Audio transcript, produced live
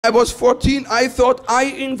I was 14, I thought I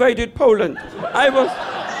invaded Poland. I was...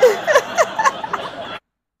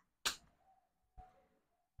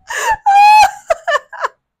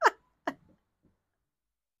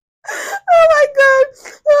 Oh my God!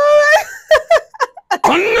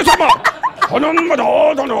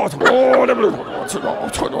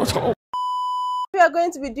 We are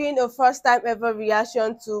going to be doing a first time ever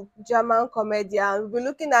reaction to German comedian. We'll be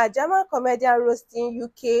looking at German comedian roasting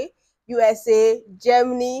UK, USA,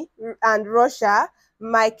 Germany, and Russia.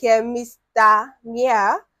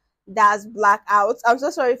 Mittermeier, that's Blackout. I'm so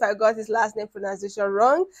sorry if I got his last name pronunciation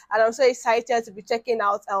wrong, and I'm so excited to be checking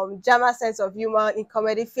out German sense of humor in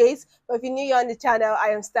comedy phase. But if you're new on the channel, I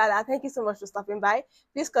am Stella. Thank you so much for stopping by.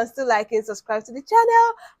 Please consider liking and subscribe to the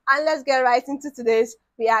channel, and let's get right into today's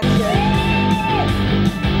reaction.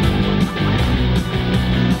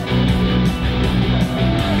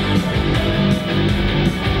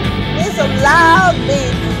 Some loud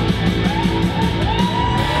beats.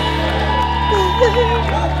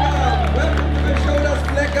 Welcome to the show, that's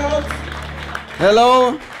Blackout.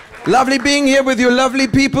 Hello, lovely being here with you lovely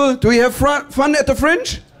people. Do we have fun at the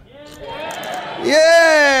Fringe?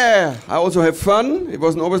 Yeah, I also have fun. It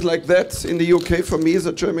wasn't always like that in the UK for me as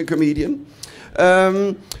a German comedian.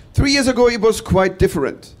 3 years ago it was quite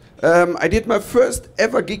different. I did my first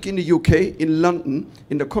ever gig in the UK, in London,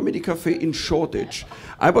 in the Comedy Cafe in Shoreditch.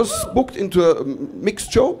 I was booked into a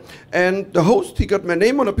mixed show, and the host, he got my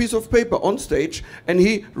name on a piece of paper on stage, and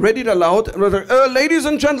he read it aloud, and was like, ladies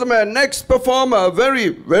and gentlemen, next performer, a very,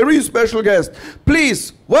 very special guest.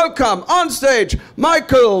 Please, welcome on stage,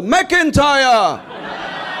 Michael McIntyre.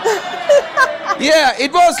 Yeah,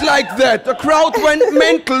 it was like that. The crowd went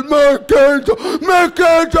mental.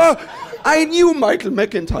 McIntyre. I knew Michael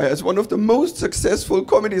McIntyre as one of the most successful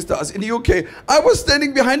comedy stars in the UK. I was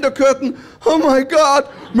standing behind the curtain. Oh my God,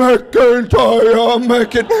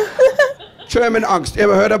 McIntyre. German angst.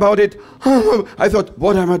 Ever heard about it? I thought,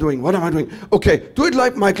 what am I doing? What am I doing? Okay, do it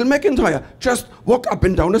like Michael McIntyre. Just walk up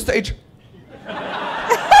and down the stage.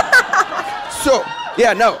 So,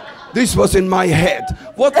 yeah, no, this was in my head.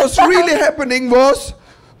 What was really happening was,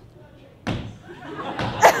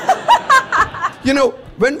 you know,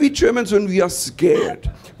 when we Germans, when we are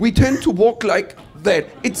scared, we tend to walk like that.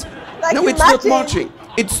 It's like no, it's not marching.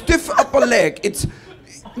 It's stiff upper leg. It's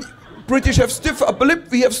British have stiff upper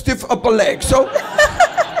lip. We have stiff upper leg. So,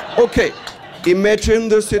 okay, imagine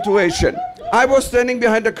the situation. I was standing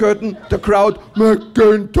behind the curtain. The crowd,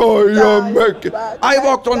 McIntyre. I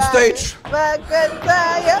walked on stage.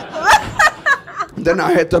 Then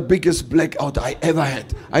I had the biggest blackout I ever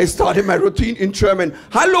had. I started my routine in German.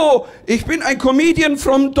 Hallo, ich bin ein Comedian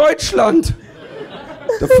from Deutschland.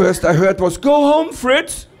 The first I heard was, go home,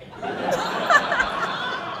 Fritz.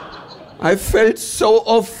 I felt so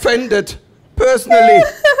offended, personally,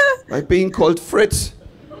 by being called Fritz.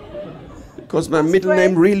 Because my middle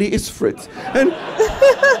name really is Fritz. And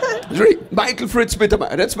Michael Fritz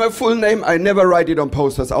Mittermeier, that's my full name. I never write it on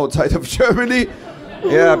posters outside of Germany.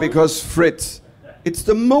 Yeah, because Fritz. It's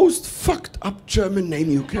the most fucked up German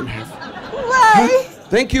name you can have. Why?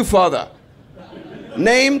 Thank you, Father.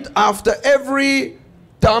 Named after every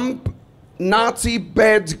dumb Nazi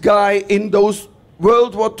bad guy in those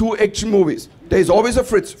World War II action movies. There's always a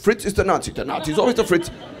Fritz. Fritz is the Nazi. The Nazi is always the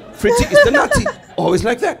Fritz. Fritzi is the Nazi. Always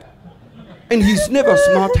like that. And he's never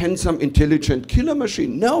smart, handsome, intelligent killer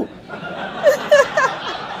machine. No.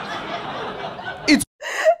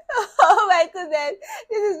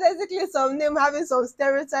 This is basically some name having some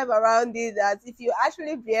stereotype around it that if you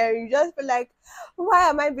actually bear, you just feel like, why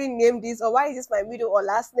am I being named this, or why is this my middle or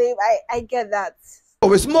last name? I get that.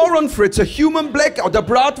 Oh, it's moron Fritz, a human blackout, the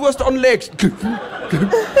bratwurst on legs.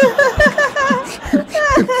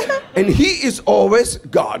 And he is always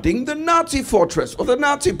guarding the Nazi fortress or the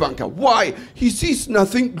Nazi bunker. Why? He sees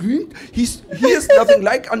nothing. He hears nothing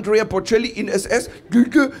like Andrea Bocelli in SS.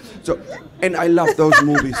 So, and I love those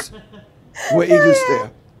movies. Where Eagles Dare,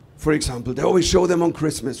 for example. They always show them on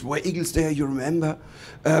Christmas. Where Eagles Dare, you remember?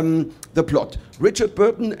 The plot. Richard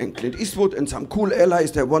Burton and Clint Eastwood and some cool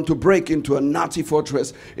allies, they want to break into a Nazi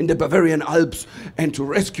fortress in the Bavarian Alps and to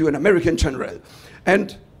rescue an American general.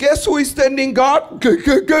 And guess who is standing guard?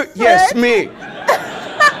 Yes, me.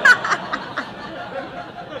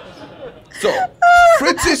 So,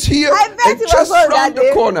 Fritz is here and just round the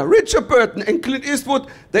corner. Richard Burton and Clint Eastwood,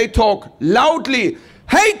 they talk loudly.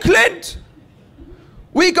 Hey, Clint!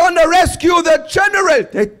 We're gonna rescue the general!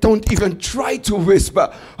 They don't even try to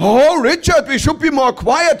whisper. Oh, Richard, we should be more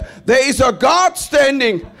quiet. There is a guard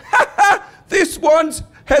standing. This one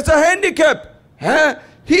has a handicap. Huh?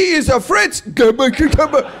 He is a Fritz.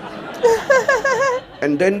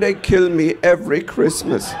 And then they kill me every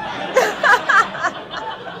Christmas.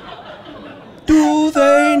 Do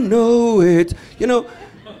they know it? You know,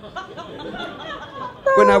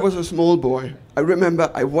 when I was a small boy, I remember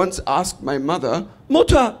I once asked my mother,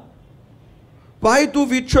 Mutter, why do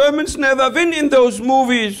we Germans never win in those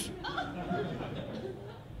movies?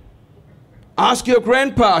 Ask your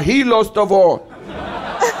grandpa, he lost the war.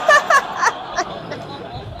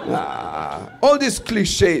 All these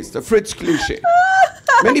cliches, the Fritz cliché.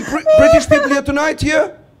 Many British people here tonight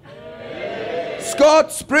here?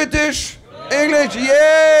 Scots, British, English,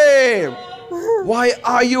 yay! Why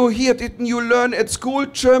are you here? Didn't you learn at school?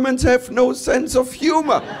 Germans have no sense of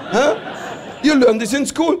humor. Huh? You learn this in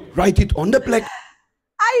school. Write it on the black.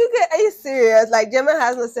 Are you serious? Like, German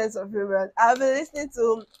has no sense of humor. I've been listening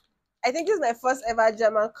to, I think this is my first ever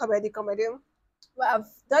German comedy. Well, I've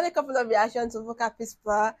done a couple of reactions to Vocal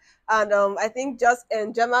Pispa, and I think just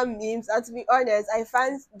German memes. And to be honest, I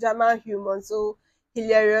find German humor so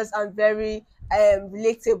hilarious and very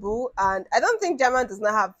relatable. And I don't think German does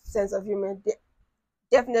not have sense of humor. They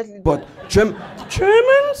definitely do. But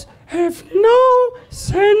Germans have no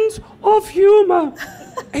sense of humor.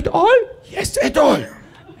 At all? Yes, at all.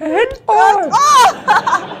 At all.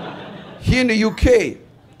 Here in the UK,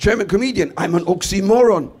 German comedian, I'm an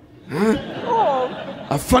oxymoron. Huh? Oh.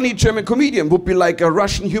 A funny German comedian would be like a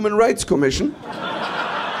Russian Human Rights Commission.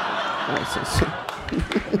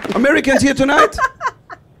 Americans here tonight?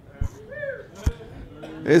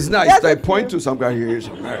 It's nice. Yes, they point to some guy here. He's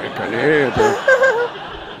American here.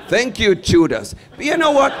 Thank you, Judas. But you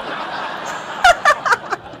know what?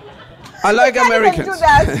 I like Americans.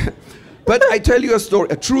 But I tell you a story,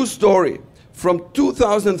 a true story from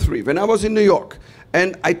 2003 when I was in New York.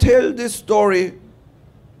 And I tell this story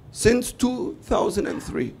since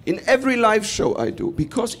 2003 in every live show I do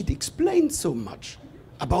because it explains so much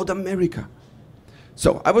about America.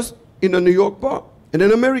 So I was in a New York bar and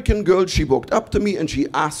an American girl, she walked up to me and she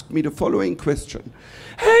asked me the following question.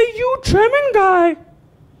 Hey, you German guy.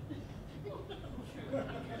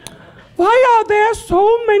 Why are there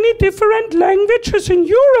so many different languages in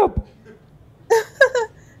Europe?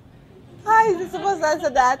 How is he supposed to answer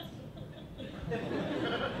that?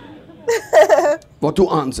 What to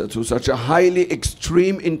answer to such a highly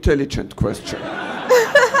extreme intelligent question?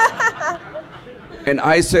 And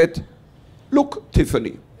I said, look,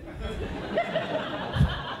 Tiffany.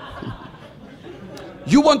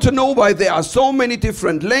 You want to know why there are so many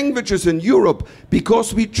different languages in Europe?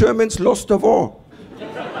 Because we Germans lost the war.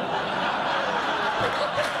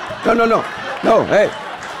 No, hey,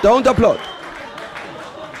 don't applaud.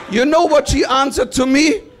 You know what she answered to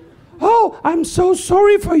me? Oh, I'm so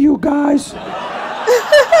sorry for you guys.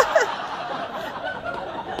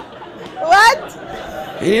 What?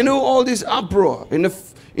 And you know all this uproar in the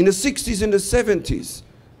 60s and the 70s.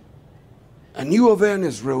 A new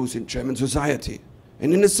awareness rose in German society.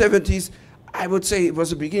 And in the 70s, I would say it was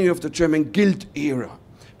the beginning of the German guilt era.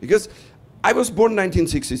 Because I was born in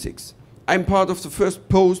 1966. I'm part of the first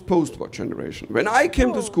post-war generation. When I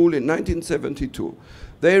came to school in 1972,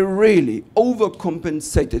 they really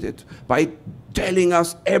overcompensated it by telling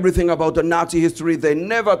us everything about the Nazi history they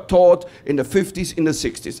never taught in the 50s, in the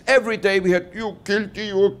 60s. Every day we had, you guilty,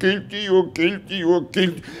 you're guilty, you're guilty, you're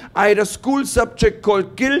guilty. I had a school subject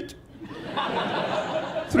called guilt.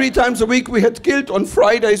 3 times a week we had guilt, on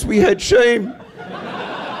Fridays we had shame.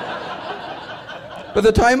 By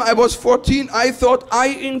the time I was 14, I thought I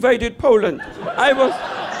invaded Poland. I was...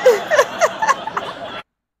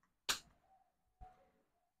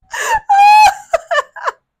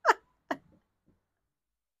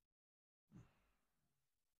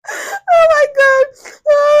 Oh my God!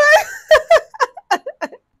 Oh my...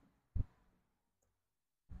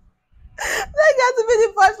 That got to be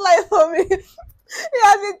the first line for me. He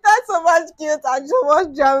has been taught so much cute and so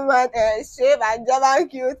much German shame and German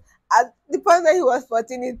cute. At the point when he was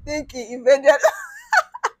 14, he think he invaded.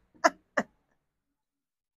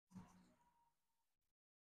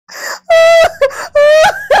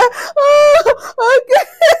 Okay.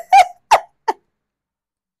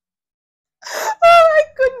 Oh my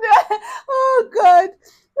goodness. Oh God.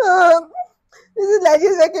 This is like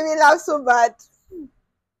it's making me laugh so bad.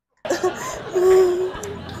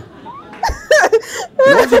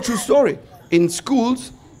 It's a true story. In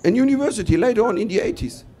schools and university later on in the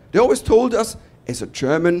 80s, they always told us, as a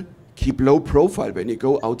German, keep low profile when you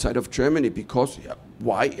go outside of Germany because,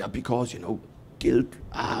 why? Yeah, because, you know, guilt.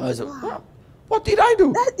 What did I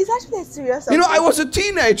do? That is actually serious. You know, I was a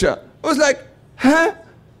teenager. I was like, huh?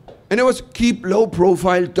 And it was keep low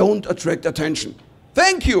profile, don't attract attention.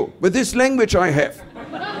 Thank you, with this language I have.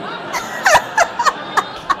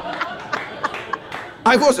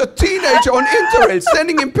 I was a teenager on Interrail,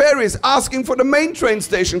 standing in Paris, asking for the main train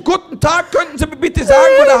station. Guten Tag, könnten Sie mir bitte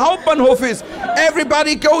sagen, wo der Hauptbahnhof ist?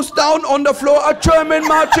 Everybody goes down on the floor, a German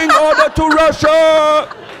marching order to Russia.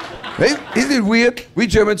 Hey, isn't it weird? We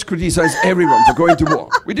Germans criticize everyone for going to war.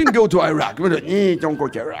 We didn't go to Iraq. We're like, don't go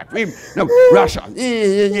to Iraq. No, Russia,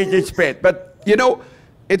 it's bad. But, you know,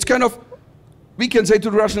 it's kind of, we can say to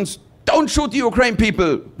the Russians, don't shoot the Ukraine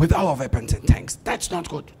people with our weapons and tanks. That's not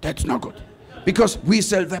good. That's not good. Because we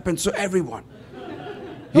sell weapons to everyone.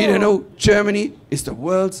 You don't know, Germany is the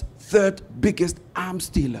world's third biggest arms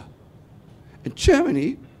dealer. And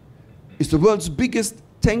Germany is the world's biggest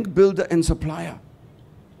tank builder and supplier.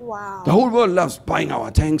 Wow. The whole world loves buying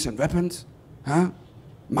our tanks and weapons. Huh?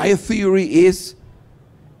 My theory is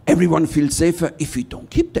everyone feels safer if we don't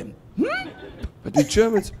keep them. But we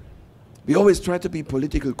Germans, we always try to be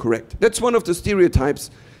politically correct. That's one of the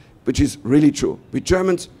stereotypes which is really true. We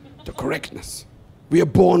Germans, the correctness. We are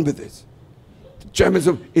born with this. The Germans,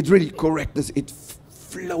 it's really correctness. It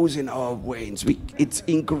flows in our veins. It's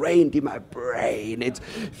ingrained in my brain.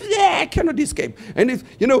 I cannot escape. And if,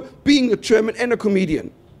 you know, being a German and a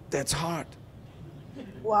comedian, that's hard.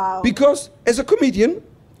 Wow. Because as a comedian,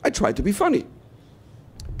 I try to be funny.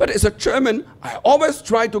 But as a German, I always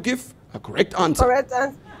try to give a correct answer. Correct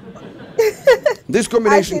answer. This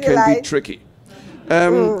combination can be tricky.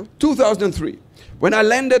 2003, when I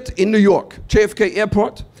landed in New York, JFK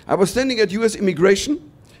Airport, I was standing at US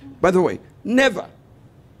Immigration. By the way, never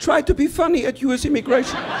try to be funny at US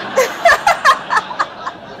Immigration.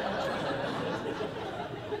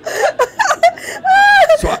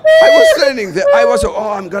 So I was standing there,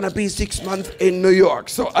 I'm gonna be 6 months in New York.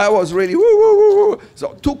 So I was really, woo, woo, woo, woo.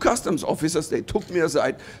 So 2 customs officers, they took me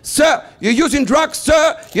aside. Sir, you're using drugs,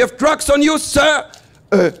 sir? You have drugs on you, sir?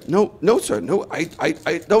 No, sir, no, I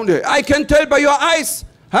don't. I can tell by your eyes,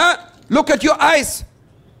 huh? Look at your eyes.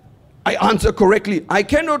 I answer correctly. I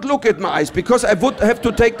cannot look at my eyes because I would have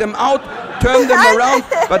to take them out, turn them around,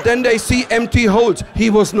 but then they see empty holes. He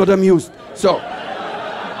was not amused. So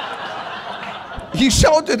he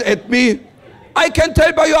shouted at me, I can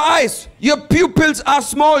tell by your eyes, your pupils are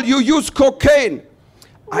small, you use cocaine.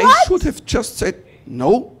 What? I should have just said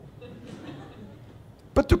no.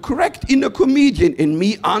 But the correct inner comedian in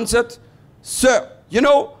me answered, sir, you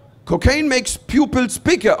know, cocaine makes pupils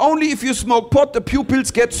bigger. Only if you smoke pot, the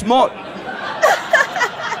pupils get small. He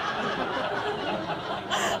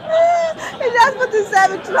just put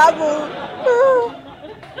himself in trouble.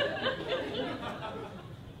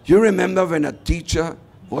 You remember when a teacher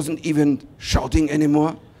wasn't even shouting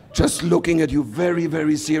anymore, just looking at you very,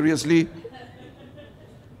 very seriously?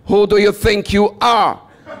 Who do you think you are?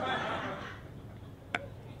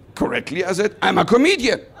 Correctly, I said, I'm a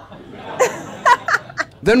comedian.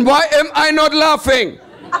 Then why am I not laughing?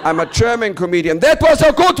 I'm a German comedian. That was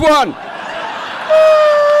a good one.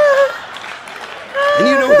 And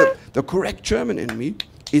you know, the correct German in me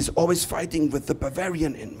is always fighting with the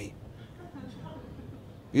Bavarian in me.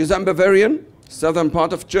 Because I'm Bavarian, southern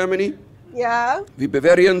part of Germany. Yeah. We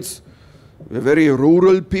Bavarians, we're very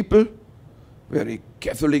rural people, very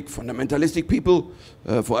Catholic, fundamentalistic people.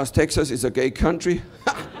 For us, Texas is a gay country.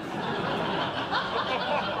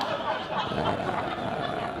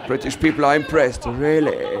 British people are impressed,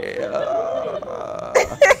 really.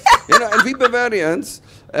 You know, and we Bavarians,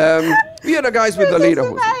 we are the guys with the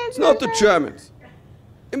lederhosen. It's not the Germans.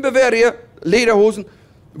 In Bavaria, lederhosen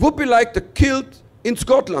would be like the kilt in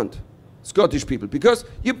Scotland, Scottish people. Because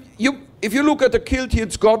if you look at the kilt here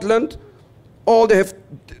in Scotland, all they have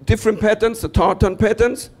different patterns, the tartan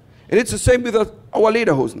patterns, and it's the same with our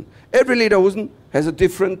lederhosen. Every lederhosen has a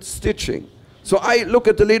different stitching. So I look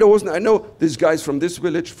at the lederhosen, I know this guy's from this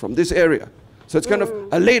village, from this area. So it's kind of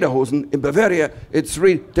a lederhosen in Bavaria,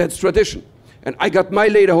 that's tradition. And I got my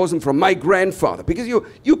lederhosen from my grandfather, because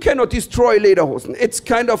you cannot destroy lederhosen. It's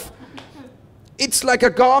kind of, it's like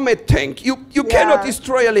a garment tank. You cannot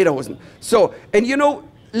destroy a lederhosen. So, and you know,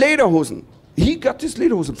 lederhosen, he got this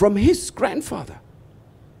lederhosen from his grandfather.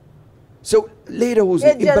 So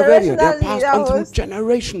lederhosen in Bavaria, they're passed on through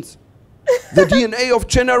generations. The DNA of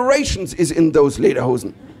generations is in those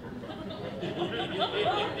lederhosen.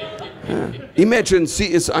 Imagine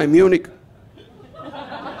CSI Munich.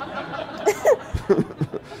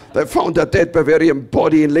 They found a dead Bavarian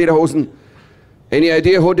body in lederhosen. Any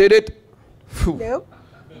idea who did it? Nope.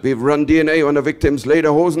 We've run DNA on the victim's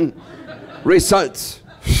lederhosen. Results.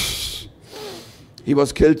 He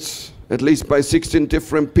was killed at least by 16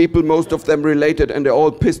 different people, most of them related, and they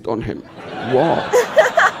all pissed on him. Wow.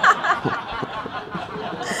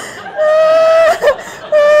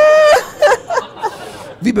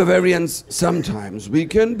 We Bavarians, sometimes we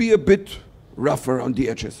can be a bit rougher on the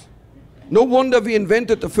edges. No wonder we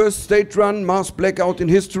invented the first state-run mass blackout in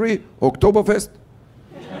history, Oktoberfest.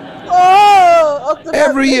 Oh, Oktoberfest.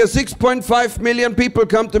 Every year, 6.5 million people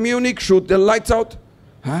come to Munich, shoot their lights out.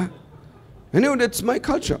 Huh? You know, that's my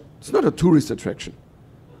culture. It's not a tourist attraction.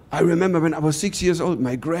 I remember when I was 6 years old,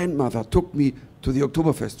 my grandmother took me to the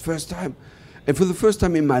Oktoberfest, first time. And for the first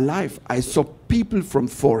time in my life, I saw people from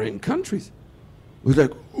foreign countries. It was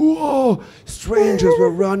like, whoa, strangers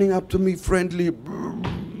were running up to me friendly.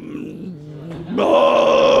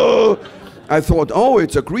 I thought, oh,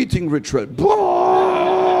 it's a greeting ritual.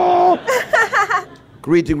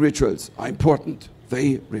 Greeting rituals are important.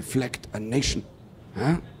 They reflect a nation.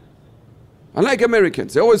 Huh? Unlike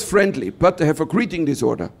Americans, they're always friendly, but they have a greeting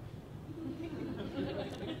disorder.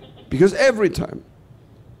 Because every time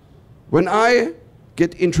when I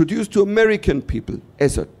get introduced to American people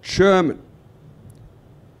as a German,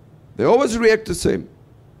 they always react the same,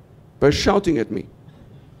 by shouting at me.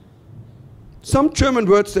 Some German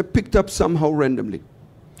words they picked up somehow randomly.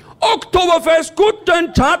 Oktoberfest,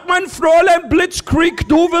 guten Tag, mein Fräulein, Blitzkrieg,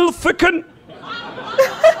 du will ficken.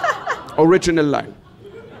 Original line.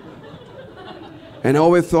 And I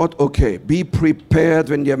always thought, okay, be prepared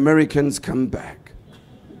when the Americans come back.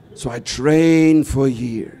 So I trained for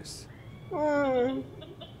years.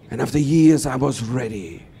 And after years, I was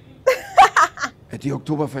ready. At the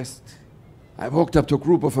Oktoberfest, I walked up to a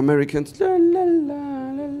group of Americans. La, la,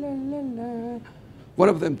 la, la, la, la, la. One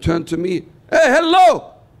of them turned to me. Hey,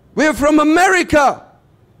 hello! We're from America!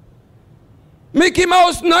 Mickey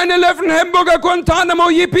Mouse, 9/11, Hamburger, Guantanamo,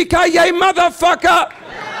 yippee-ki-yay, motherfucker!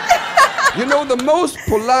 You know the most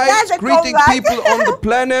polite greeting people on the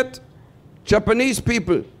planet? Japanese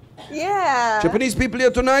people. Yeah. Japanese people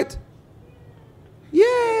here tonight? Yeah,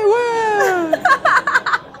 well.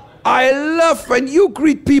 I love when you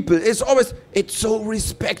greet people. It's always, it's so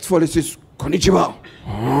respectful. It's this, konnichiwa.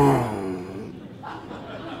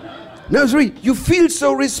 No, it's really, you feel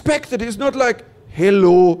so respected. It's not like,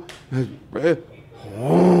 hello.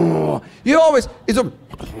 You always, it's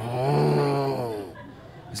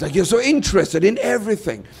like you're so interested in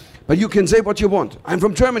everything. But you can say what you want. I'm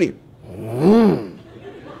from Germany.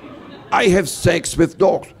 I have sex with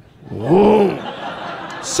dogs.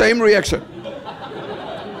 Same reaction.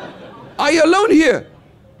 Are you alone here?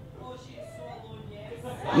 Oh, she's so alone,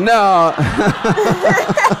 yes. No.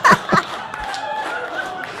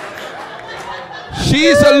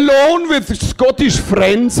 She's alone with Scottish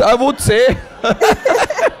friends, I would say.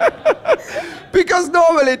 Because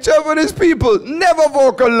normally Japanese people never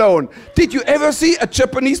walk alone. Did you ever see a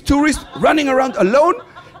Japanese tourist running around alone?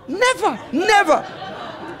 Never, never.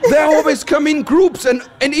 They always come in groups, and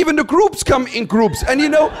even the groups come in groups. And you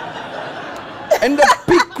know, and the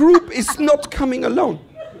big group is not coming alone.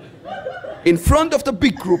 In front of the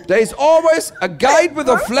big group, there is always a guide with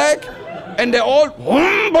a flag, and they all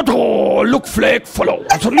look flag, follow.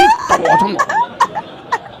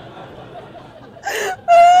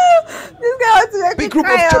 Big group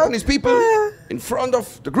of Japanese people in front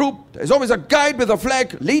of the group. There's always a guide with a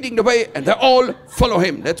flag leading the way, and they all follow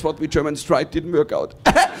him. That's what we Germans tried, didn't work out.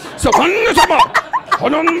 So,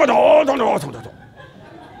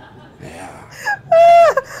 yeah.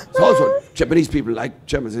 So also, Japanese people like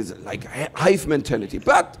Germans, it's like hive mentality.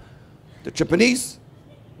 But the Japanese,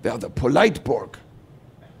 they are the polite Borg.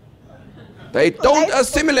 They don't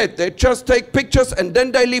assimilate, they just take pictures and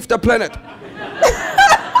then they leave the planet.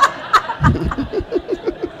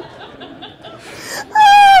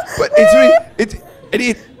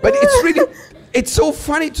 But it's so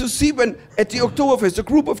funny to see when at the Oktoberfest, a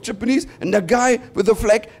group of Japanese and a guy with a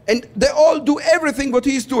flag, and they all do everything what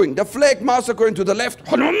he's doing. The flag master going to the left.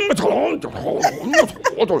 You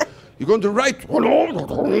go to the right.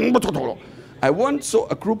 I once saw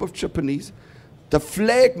a group of Japanese. The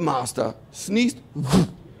flag master sneezed.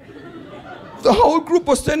 The whole group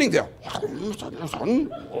was standing there.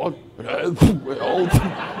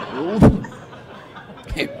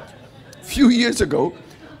 A few years ago,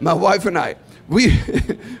 my wife and I, we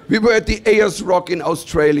were at the Ayers Rock in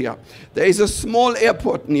Australia. There is a small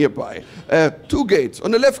airport nearby, 2 gates.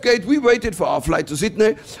 On the left gate, we waited for our flight to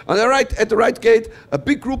Sydney. On the right, at the right gate, a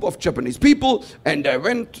big group of Japanese people, and they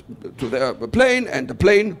went to their plane, and the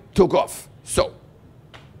plane took off. So,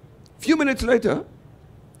 a few minutes later,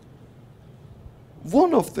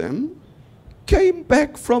 one of them came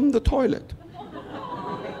back from the toilet.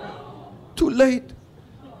 Too late.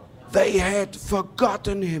 They had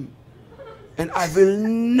forgotten him. And I will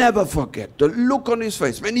never forget the look on his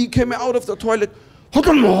face when he came out of the toilet. That's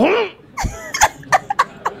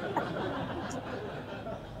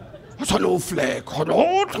no flag.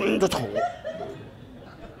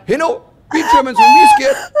 You know, We Germans, when we're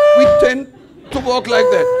scared, we tend to walk like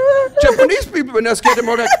that. Japanese people, when they're scared, they're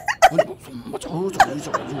more like. Oh my goodness!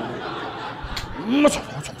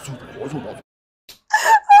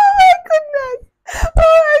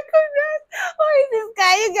 Oh my goodness! Who is this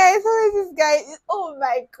guy? You guys, who is this guy? Oh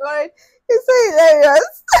my god! It's so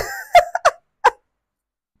hilarious!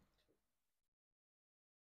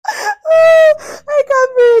 Oh, I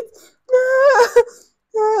can't breathe.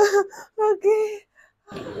 Okay.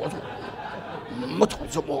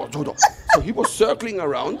 So he was circling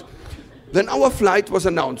around. Then our flight was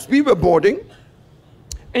announced. We were boarding,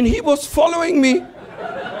 and he was following me.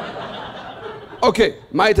 Okay,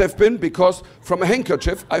 might have been because from a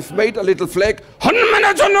handkerchief I've made a little flag. I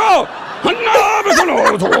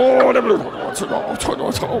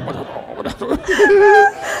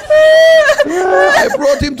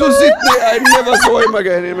brought him to Sydney. I never saw him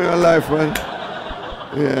again in my life, man.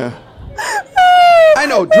 Yeah. I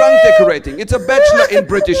know, drunk decorating. It's a bachelor in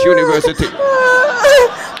British University.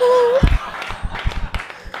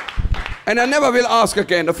 And I never will ask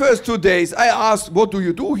again. The first 2 days I asked, what do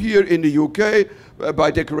you do here in the UK by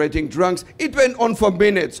decorating drunks? It went on for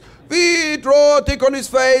minutes. We draw a tick on his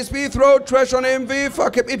face, we throw trash on him, we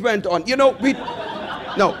fuck him. It went on. You know,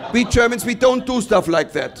 we Germans, we don't do stuff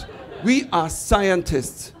like that. We are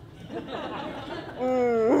scientists.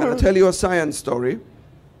 I'll tell you a science story.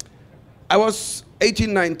 I was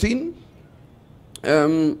 18, 19.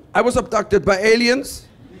 I was abducted by aliens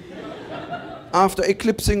after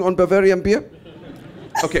eclipsing on Bavarian beer.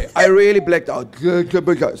 Okay, I really blacked out.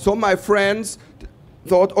 So my friends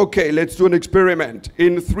thought, okay, let's do an experiment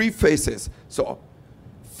in 3 phases. So,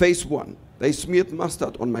 phase 1, they smeared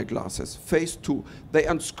mustard on my glasses. Phase 2, they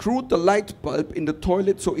unscrewed the light bulb in the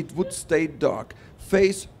toilet so it would stay dark.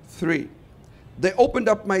 Phase 3, they opened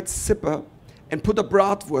up my zipper and put a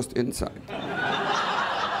bratwurst inside.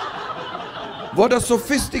 What a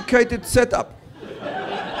sophisticated setup.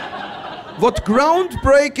 What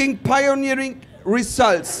groundbreaking, pioneering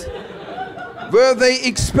results were they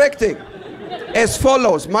expecting? As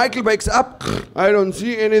follows. Michael wakes up. I don't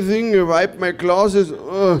see anything. I wipe my glasses.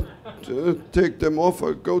 Take them off.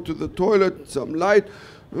 I go to the toilet. Some light.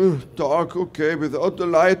 Dark. Okay, without the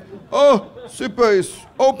light. Oh, zipper is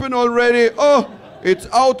open already. Oh, it's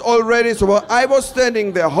out already. So I was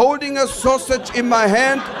standing there holding a sausage in my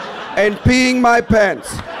hand and peeing my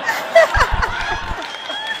pants.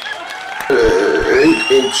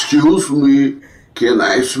 Excuse me, can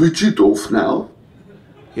I switch it off now?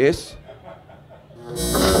 Yes.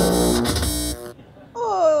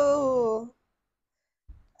 Oh,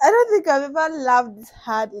 I don't think I've ever laughed this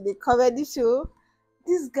hard in a comedy show.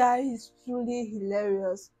 This guy is truly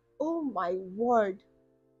hilarious. Oh my word.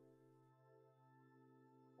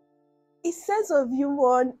 His sense of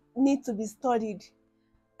humor needs to be studied.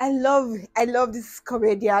 I love this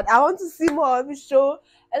comedian. I want to see more of his show.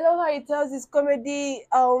 I love how he tells his comedy.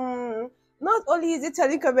 Not only is it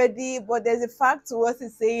telling comedy, but there's a fact to what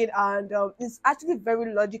he's saying, and it's actually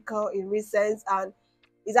very logical in real sense, and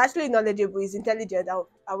he's actually knowledgeable. He's intelligent.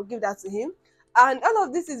 I will give that to him. And all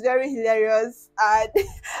of this is very hilarious. And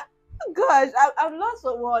gosh, I'm lost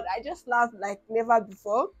for words. I just laughed like never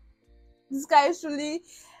before. This guy is truly.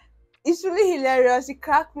 It's really hilarious. It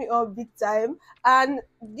cracked me up big time. And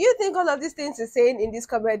do you think all of these things he's saying in this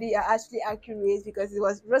comedy are actually accurate? Because it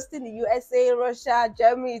was roasting the USA, Russia,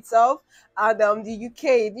 Germany itself, and the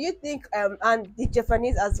UK. Do you think, and the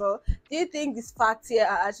Japanese as well, do you think these facts here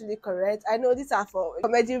are actually correct? I know these are for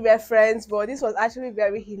comedy reference, but this was actually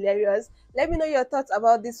very hilarious. Let me know your thoughts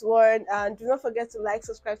about this one. And do not forget to like,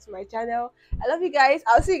 subscribe to my channel. I love you guys.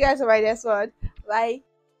 I'll see you guys on my next one. Bye.